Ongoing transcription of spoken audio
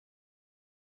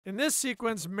In this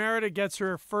sequence, Merida gets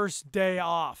her first day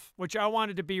off, which I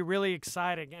wanted to be really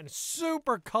exciting and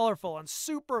super colorful and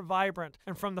super vibrant.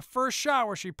 And from the first shot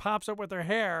where she pops up with her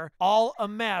hair all a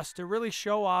mess to really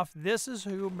show off this is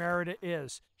who Merida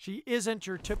is. She isn't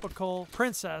your typical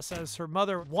princess as her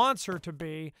mother wants her to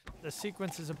be. The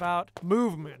sequence is about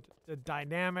movement, the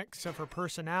dynamics of her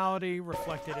personality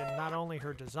reflected in not only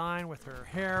her design with her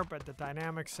hair, but the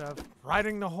dynamics of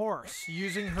riding the horse,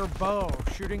 using her bow,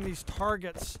 shooting these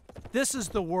targets. This is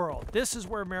the world. This is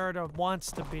where Merida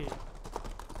wants to be.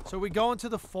 So we go into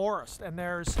the forest, and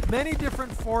there's many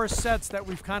different forest sets that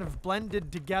we've kind of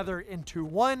blended together into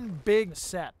one big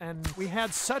set. And we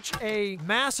had such a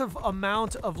massive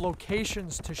amount of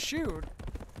locations to shoot.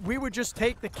 We would just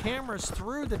take the cameras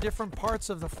through the different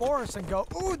parts of the forest and go,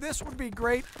 ooh, this would be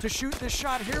great to shoot this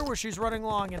shot here where she's running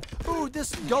along, and ooh,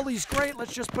 this gully's great,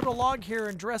 let's just put a log here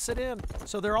and dress it in.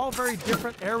 So they're all very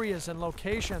different areas and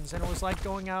locations, and it was like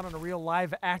going out on a real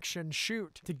live action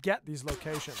shoot to get these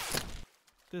locations.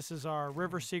 This is our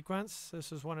river sequence.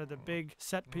 This is one of the big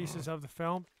set pieces of the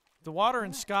film. The water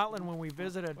in Scotland when we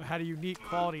visited had a unique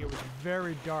quality. It was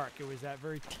very dark. It was that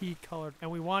very tea-colored, and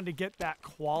we wanted to get that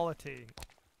quality.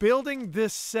 Building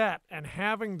this set and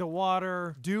having the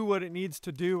water do what it needs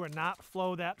to do and not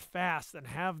flow that fast and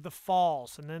have the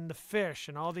falls and then the fish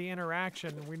and all the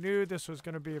interaction, and we knew this was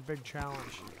going to be a big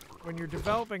challenge. When you're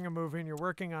developing a movie and you're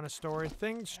working on a story,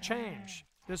 things change.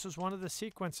 This was one of the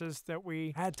sequences that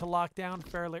we had to lock down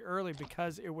fairly early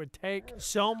because it would take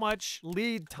so much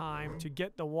lead time to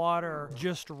get the water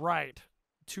just right.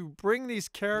 To bring these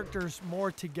characters more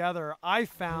together, I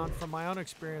found from my own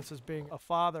experience as being a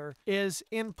father, is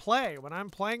in play. When I'm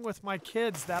playing with my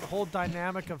kids, that whole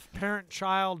dynamic of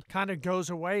parent-child kind of goes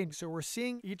away. So we're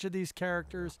seeing each of these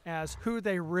characters as who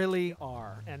they really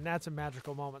are, and that's a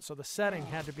magical moment. So the setting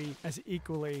had to be as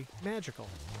equally magical.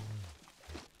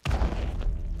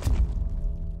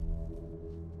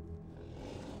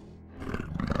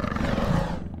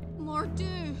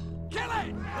 Mordu! Kill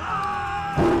it!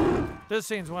 This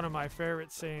scene's one of my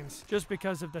favorite scenes, just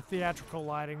because of the theatrical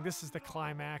lighting. This is the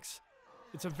climax.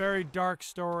 It's a very dark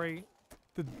story.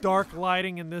 The dark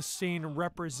lighting in this scene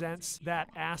represents that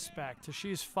aspect.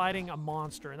 She's fighting a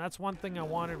monster, and that's one thing I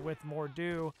wanted with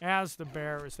Mordu as the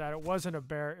bear, is that it wasn't a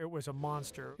bear, it was a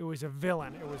monster. It was a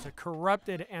villain. It was a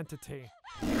corrupted entity.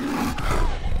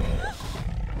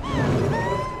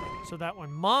 So that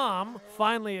when Mom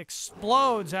finally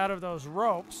explodes out of those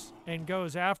ropes and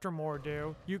goes after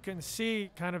Mordu, you can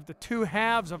see kind of the two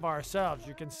halves of ourselves.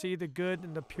 You can see the good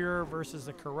and the pure versus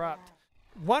the corrupt.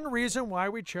 One reason why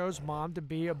we chose Mom to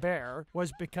be a bear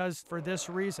was because for this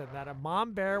reason, that a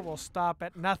mom bear will stop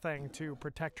at nothing to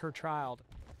protect her child.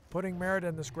 Putting Merida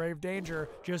in this grave danger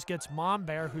just gets Mom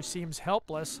Bear, who seems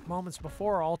helpless moments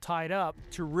before, all tied up,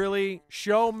 to really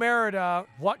show Merida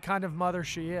what kind of mother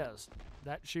she is.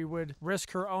 That she would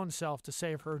risk her own self to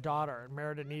save her daughter. And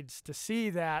Merida needs to see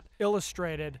that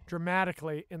illustrated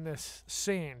dramatically in this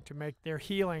scene to make their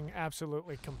healing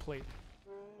absolutely complete.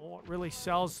 What really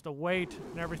sells the weight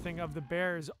and everything of the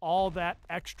bear is all that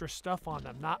extra stuff on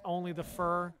them. Not only the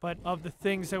fur, but of the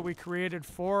things that we created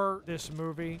for this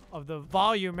movie, of the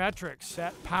volumetrics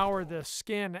that power the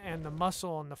skin and the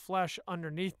muscle and the flesh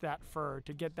underneath that fur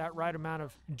to get that right amount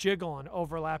of jiggle and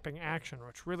overlapping action,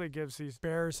 which really gives these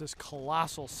bears this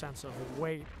colossal sense of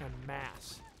weight and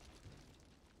mass.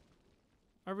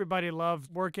 Everybody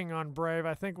loved working on Brave.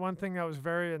 I think one thing that was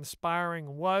very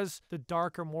inspiring was the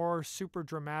darker, more super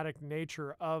dramatic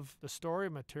nature of the story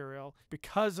material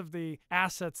because of the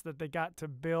assets that they got to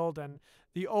build, and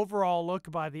the overall look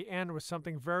by the end was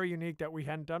something very unique that we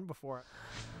hadn't done before.